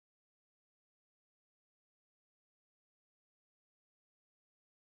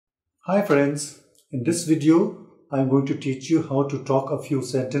Hi friends, in this video I am going to teach you how to talk a few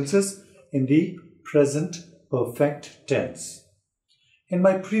sentences in the present perfect tense. In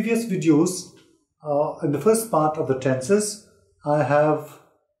my previous videos, in the first part of the tenses, I have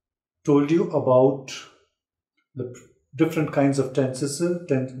told you about the different kinds of tenses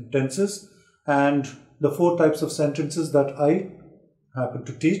and the four types of sentences that I happen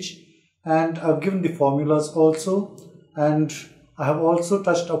to teach, and I've given the formulas also, and I have also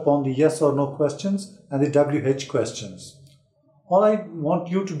touched upon the yes or no questions and the WH questions. All I want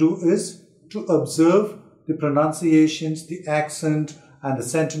you to do is to observe the pronunciations, the accent and the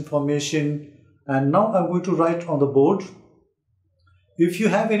sentence formation. And now I'm going to write on the board. If you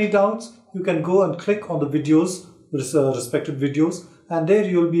have any doubts, you can go and click on the videos, the respective videos, and there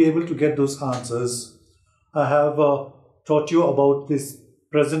you'll be able to get those answers. I have taught you about this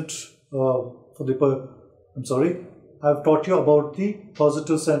present I've taught you about the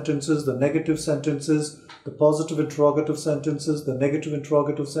positive sentences, the negative sentences, the positive interrogative sentences, the negative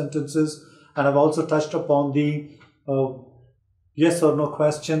interrogative sentences, and I've also touched upon the yes or no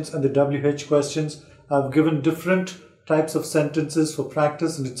questions and the WH questions. I've given different types of sentences for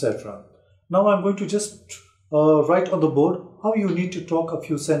practice and etc. Now I'm going to just write on the board how you need to talk a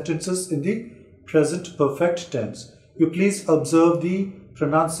few sentences in the present perfect tense. You please observe the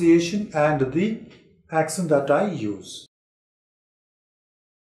pronunciation and the accent that I use.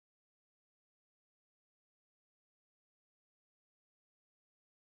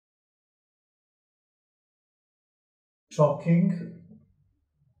 Talking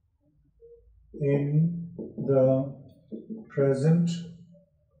in the present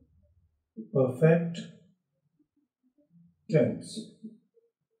perfect tense.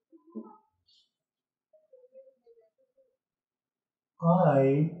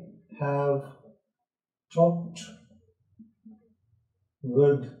 I have talked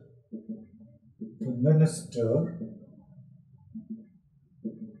with the minister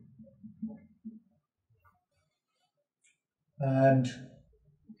and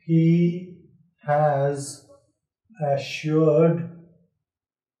he has assured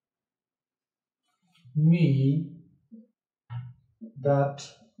me that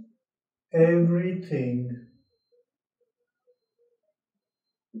everything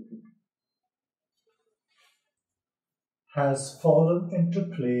has fallen into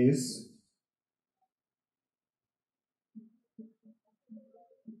place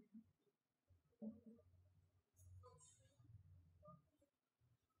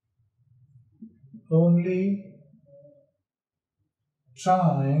only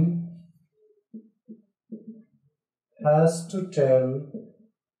time has to tell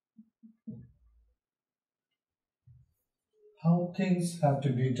how things have to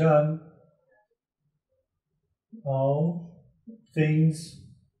be done, how things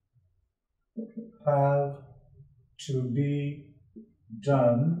have to be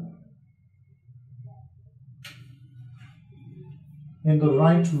done in the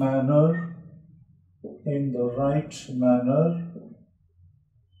right manner,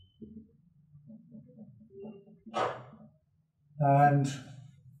 and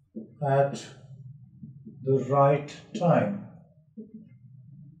at the right time.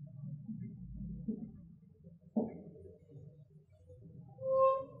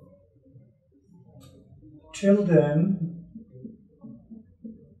 Till then,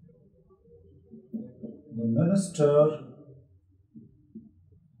 the minister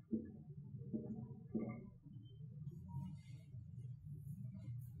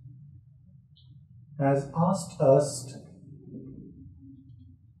has asked us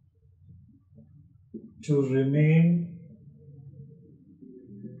to remain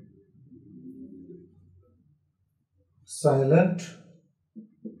silent,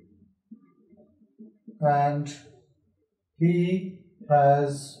 and he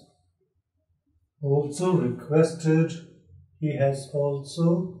has also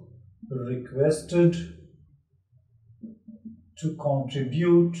requested to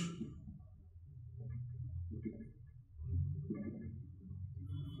contribute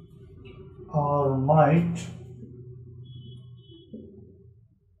our might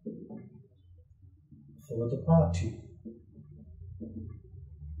for the party.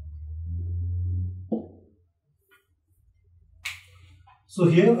 So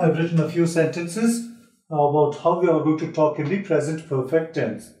here I've written a few sentences about how we are going to talk in the present perfect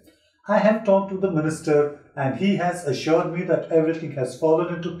tense. I have talked to the minister and he has assured me that everything has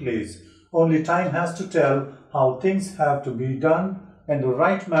fallen into place. Only time has to tell how things have to be done in the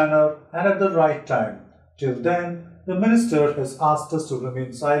right manner and at the right time. Till then, the minister has asked us to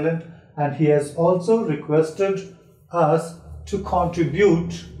remain silent, and he has also requested us to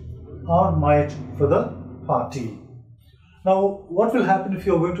contribute our might for the party. Now, what will happen if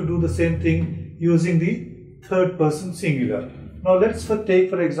you are going to do the same thing using the third person singular? Now, let's take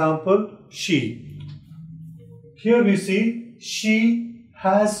for example she. Here we see she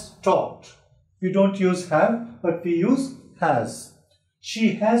has talked. We don't use have, but we use has.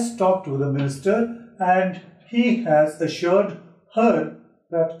 She has talked with the minister and he has assured her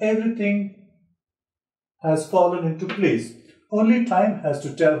that everything has fallen into place. Only time has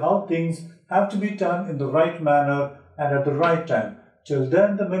to tell how things have to be done in the right manner and at the right time. Till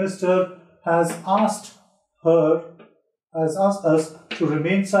then, the minister has asked us to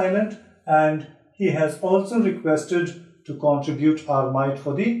remain silent, and he has also requested to contribute our mite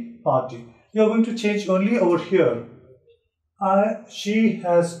for the party. You are going to change only over here. She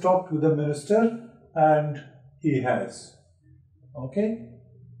has talked with the minister and he has. Okay.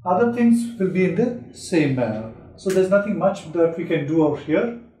 Other things will be in the same manner. So there's nothing much that we can do over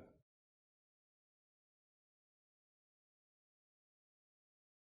here.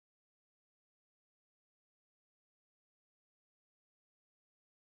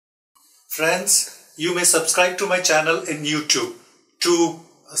 Friends, you may subscribe to my channel in YouTube. To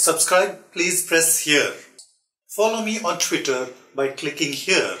subscribe, please press here. Follow me on Twitter by clicking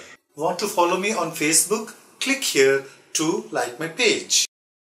here. Want to follow me on Facebook? Click here to like my page.